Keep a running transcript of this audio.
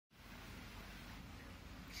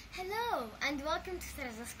Hello and welcome to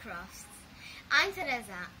Teresa's Crafts. I'm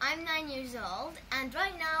Teresa, I'm 9 years old and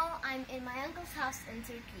right now I'm in my uncle's house in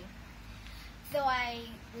Turkey, though I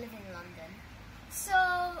live in London.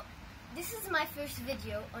 So this is my first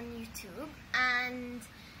video on YouTube and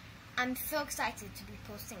I'm so excited to be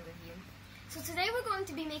posting with you. So today we're going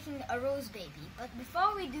to be making a rose baby, but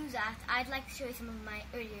before we do that I'd like to show you some of my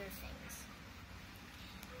earlier things.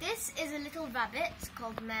 This is a little rabbit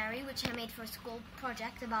called Mary, which I made for a school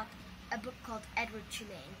project about a book called Edward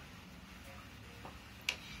Tulane.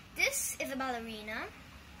 This is a ballerina.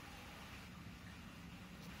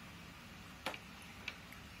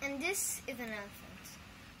 And this is an elephant.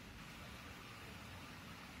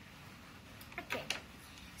 Okay,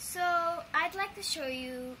 so I'd like to show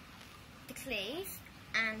you the clays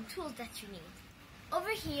and tools that you need. Over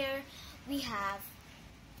here we have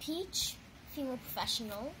Peach Female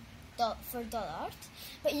Professional for doll art,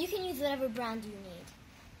 but you can use whatever brand you need.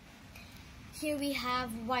 Here we have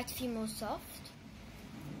White Female Soft,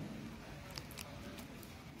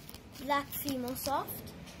 Black Female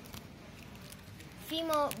Soft,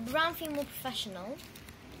 Brown Female Professional,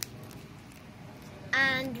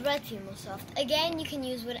 and Red Female Soft. Again, you can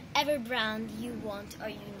use whatever brand you want or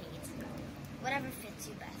you need, whatever fits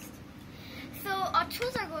you best. So our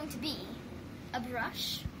tools are going to be a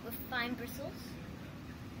brush with fine bristles,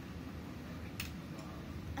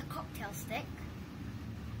 a cocktail stick,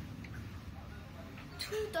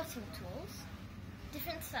 2 dotting tools,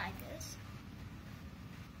 different sizes,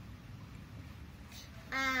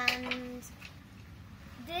 and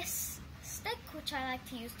this stick which I like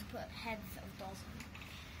to use to put heads of dolls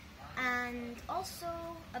on, and also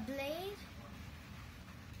a blade,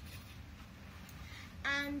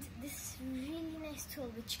 and this really nice tool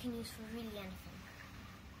which you can use for really anything.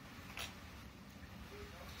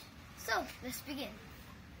 So, let's begin.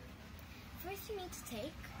 First you need to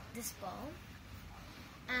take this ball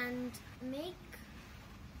and make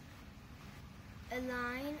a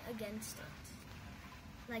line against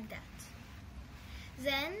it, like that.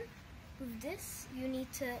 Then, with this, you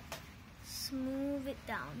need to smooth it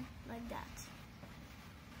down, like that.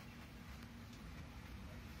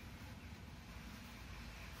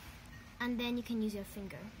 And then you can use your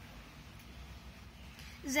finger.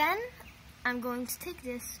 Then, I'm going to take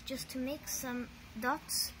this just to make some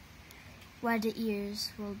dots where the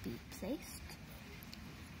ears will be placed,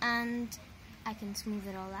 and I can smooth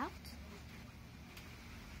it all out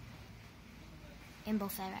in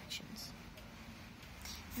both directions.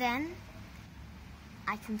 Then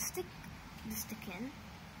I can stick the stick in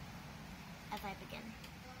as I begin.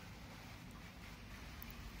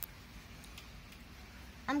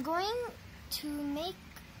 I'm going to make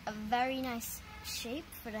a very nice shape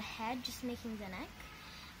for the head, just making the neck,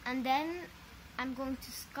 and then I'm going to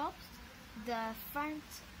sculpt the front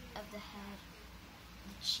of the head,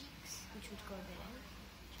 the cheeks, which would go there,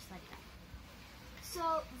 just like that.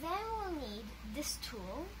 So then we'll need this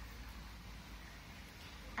tool,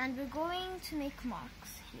 and we're going to make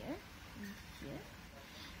marks here and here,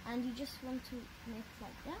 and you just want to make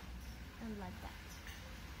like that and like that,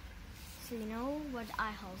 so you know where the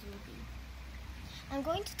eye holes will be. I'm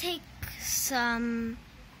going to take some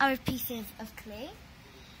other pieces of clay,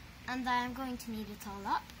 and I'm going to knead it all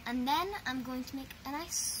up, and then I'm going to make a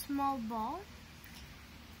nice small ball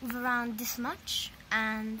of around this much,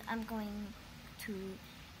 and I'm going to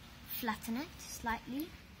flatten it slightly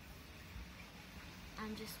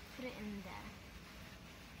and just put it in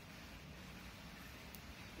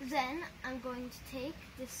there. Then I'm going to take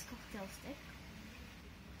this cocktail stick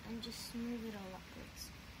and just smooth it all upwards.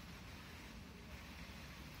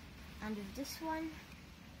 And with this one,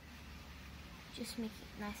 just make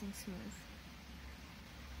it nice and smooth.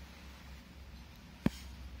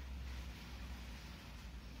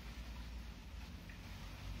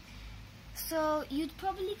 So you'd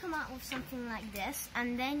probably come out with something like this,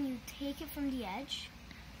 and then you take it from the edge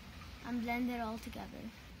and blend it all together.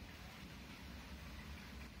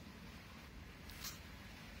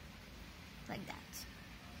 Like that.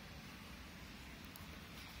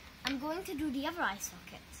 I'm going to do the other eye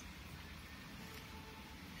socket.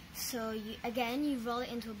 So again, you roll it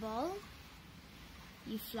into a ball,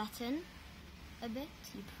 you flatten a bit,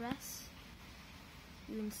 you press,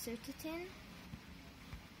 you insert it in,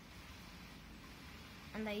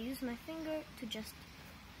 and I use my finger to just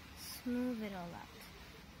smooth it all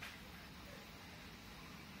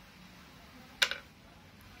out.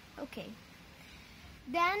 Okay,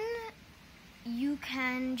 then you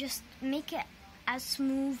can just make it as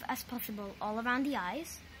smooth as possible all around the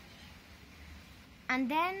eyes. And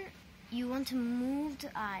then you want to move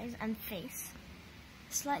the eyes and face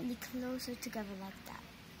slightly closer together like that.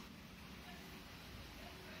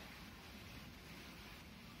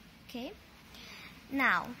 Okay,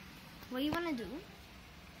 now what you want to do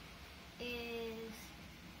is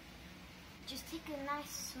just take a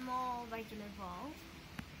nice small regular ball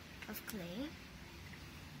of clay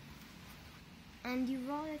and you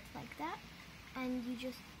roll it like that, and you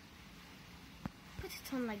just put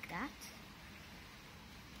it on like that.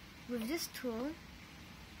 With this tool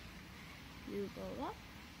you go up,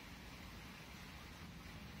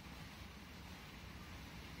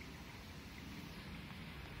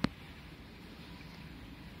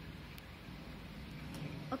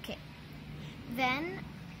 okay, then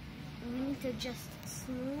we need to just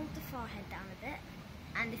smooth the forehead down a bit,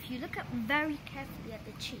 and if you look up very carefully at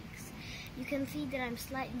the cheeks, you can see that I'm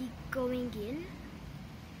slightly going in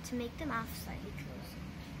to make the mouth slightly closer.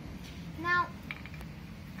 Now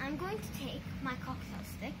I'm going to take my cocktail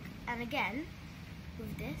stick, and again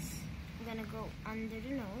with this I'm going to go under the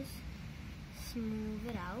nose, smooth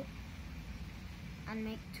it out, and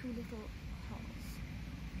make two little holes.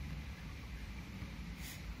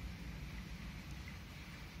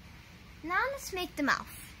 Now let's make the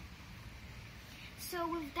mouth. So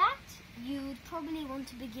with that, you'd probably want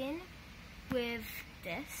to begin with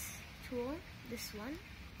this tool, this one,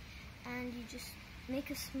 and you just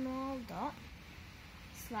make a small dot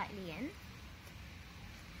slightly in.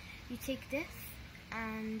 You take this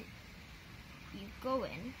and you go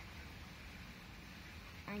in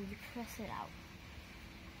and you press it out.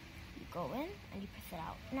 You go in and you press it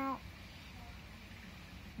out. Now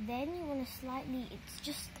then you want to slightly, it's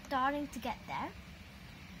just starting to get there,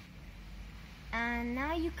 and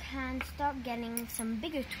now you can start getting some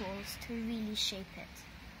bigger tools to really shape it.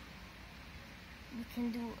 You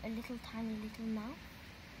can do a little tiny little mouth,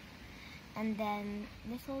 and then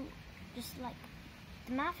little, just like,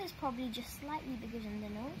 the mouth is probably just slightly bigger than the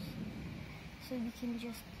nose, so we can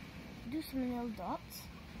just do some little dots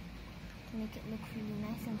to make it look really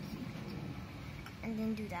nice and cute, and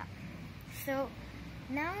then do that. So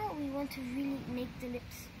now we want to really make the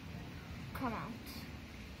lips come out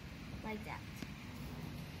like that.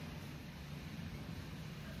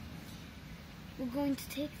 We're going to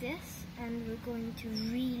take this and we're going to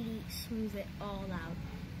really smooth it all out.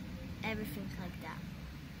 Everything like that.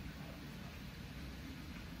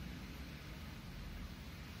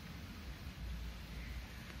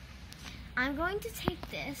 I'm going to take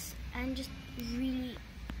this and just really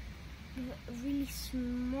do a really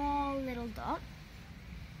small little dot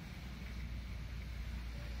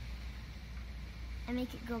and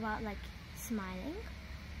make it go out like smiling.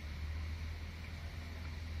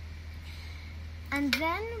 And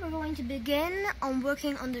then we're going to begin on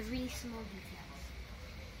working on the really small details.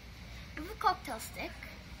 With a cocktail stick,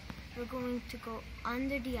 we're going to go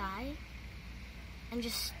under the eye and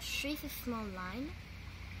just trace a small line.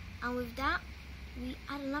 And with that, we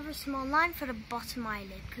add another small line for the bottom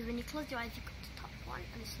eyelid, because when you close your eyes, you've got the top one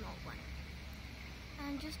and the small one.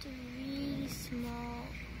 And just a really small,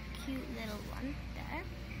 cute little one there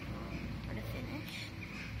for the finish.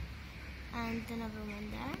 And another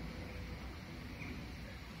one there.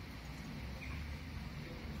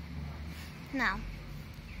 Now,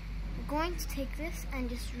 we're going to take this and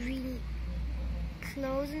just really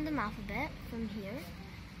close in the mouth a bit from here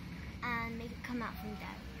and make it come out from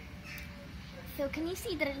there. So can you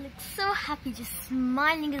see that it looks so happy, just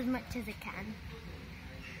smiling as much as it can?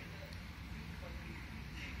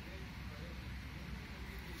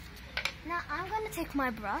 Now I'm going to take my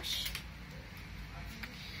brush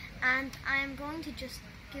and I'm going to just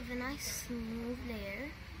give a nice smooth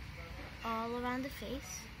layer all around the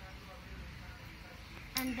face.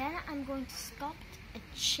 And then I'm going to sculpt a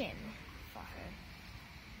chin for her.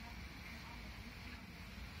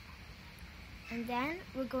 And then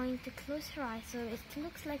we're going to close her eyes so it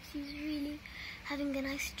looks like she's really having a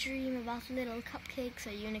nice dream about little cupcakes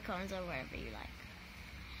or unicorns or wherever you like.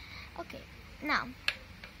 Okay, now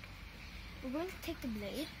we're going to take the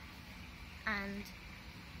blade and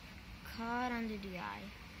cut under the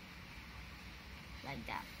eye like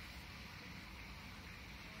that.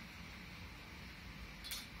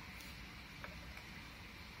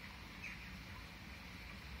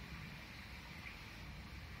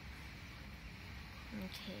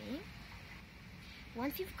 Okay,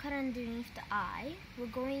 once you've cut underneath the eye, we're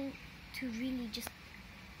going to really just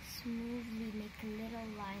smoothly make a little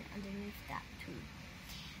line underneath that too.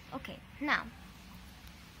 Okay, now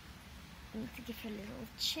we need to give her a little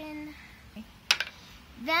chin.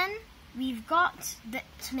 Then we've got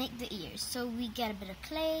to make the ears. So we get a bit of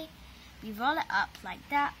clay, we roll it up like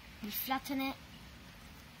that, we flatten it,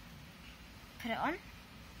 put it on,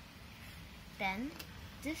 then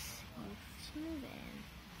this you smooth it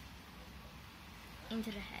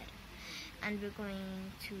into the head. and we're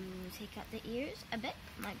going to take out the ears a bit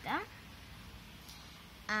like that,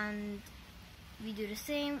 and we do the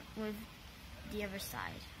same with the other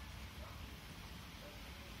side.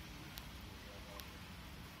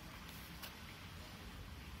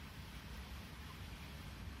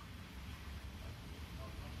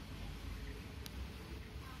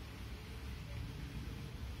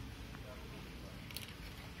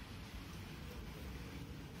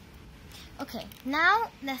 Okay, now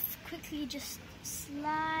let's quickly just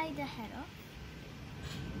slide the head off.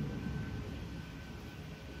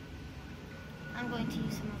 I'm going to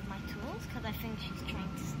use some of my tools because I think she's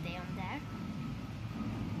trying to stay on there.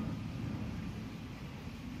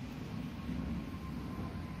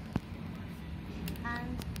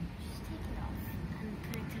 And just take it off and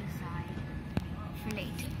put it to the side for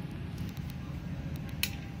later.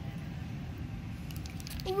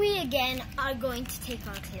 We again are going to take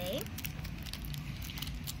our clay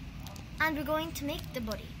and we're going to make the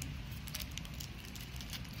body.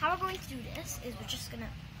 How we're going to do this is we're just going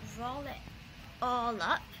to roll it all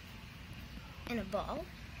up in a ball,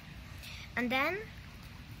 and then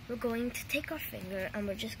we're going to take our finger and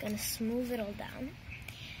we're just going to smooth it all down,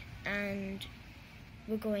 and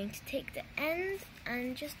we're going to take the end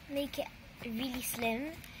and just make it really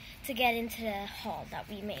slim to get into the hole that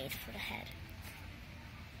we made for the head.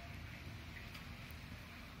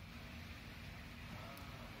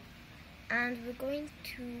 And we're going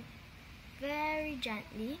to very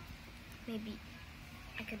gently, maybe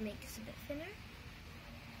I could make this a bit thinner,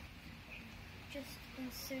 just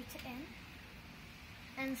insert it in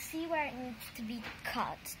and see where it needs to be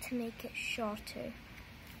cut to make it shorter.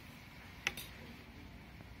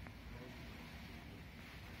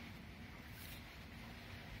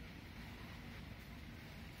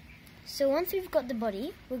 So once we've got the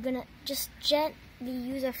body, we're gonna just gently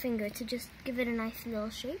use our finger to just give it a nice little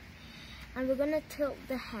shape. And we're going to tilt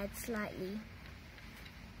the head slightly.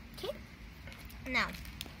 Okay? Now,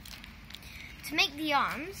 to make the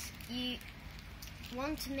arms, you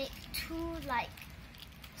want to make two like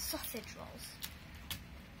sausage rolls.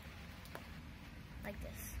 Like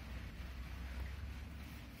this.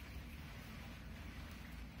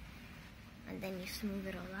 And then you smooth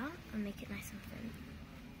it all out and make it nice and thin.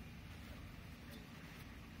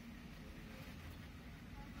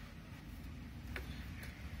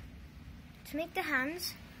 To make the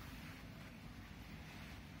hands,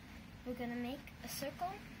 we're going to make a circle,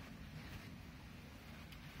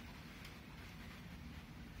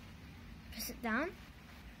 press it down,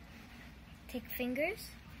 take fingers,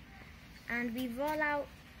 and we roll out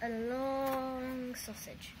a long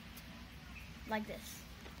sausage, like this.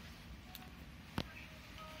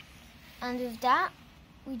 And with that,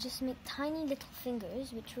 we just make tiny little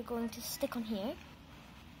fingers, which we're going to stick on here.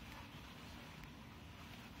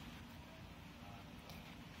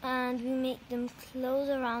 And we make them close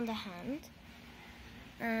around the hand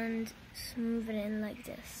and smooth it in like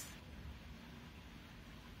this.